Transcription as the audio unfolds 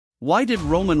Why did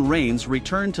Roman Reigns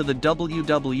return to the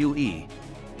WWE?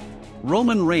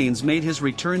 Roman Reigns made his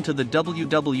return to the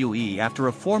WWE after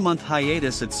a 4-month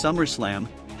hiatus at SummerSlam,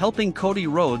 helping Cody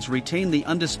Rhodes retain the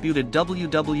undisputed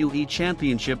WWE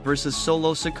Championship versus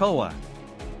Solo Sikoa.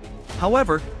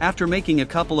 However, after making a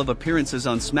couple of appearances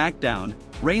on SmackDown,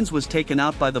 Reigns was taken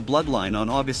out by the Bloodline on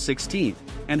August 16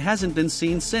 and hasn't been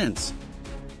seen since.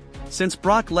 Since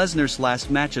Brock Lesnar's last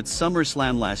match at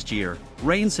SummerSlam last year,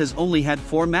 Reigns has only had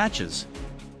 4 matches.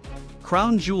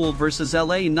 Crown Jewel vs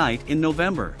LA Knight in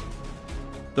November.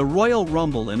 The Royal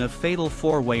Rumble in a fatal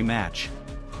 4-way match.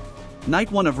 Night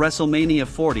 1 of WrestleMania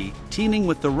 40, teaming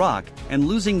with The Rock, and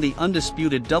losing the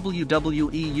undisputed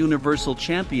WWE Universal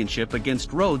Championship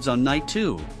against Rhodes on Night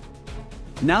 2.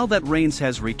 Now that Reigns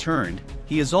has returned,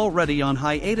 he is already on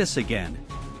hiatus again.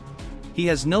 He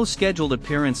has no scheduled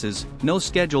appearances, no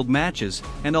scheduled matches,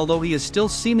 and although he is still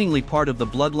seemingly part of the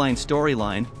Bloodline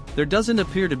storyline, there doesn't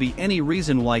appear to be any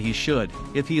reason why he should,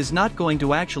 if he is not going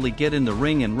to actually get in the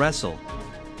ring and wrestle.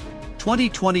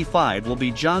 2025 will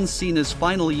be John Cena's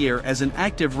final year as an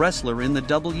active wrestler in the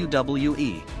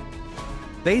WWE.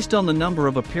 Based on the number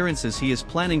of appearances he is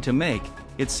planning to make,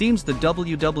 it seems the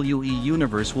WWE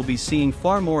Universe will be seeing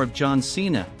far more of John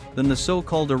Cena than the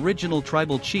so-called original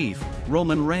tribal chief,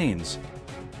 Roman Reigns.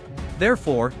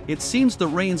 Therefore, it seems the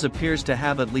Reigns appears to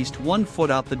have at least one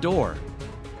foot out the door.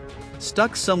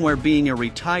 Stuck somewhere being a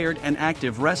retired and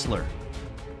active wrestler.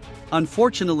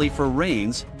 Unfortunately for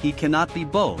Reigns, he cannot be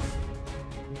both.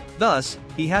 Thus,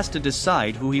 he has to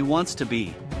decide who he wants to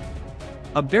be.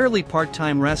 A barely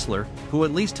part-time wrestler, who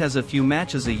at least has a few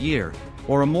matches a year,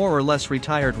 or a more or less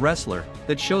retired wrestler,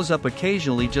 that shows up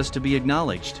occasionally just to be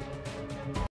acknowledged.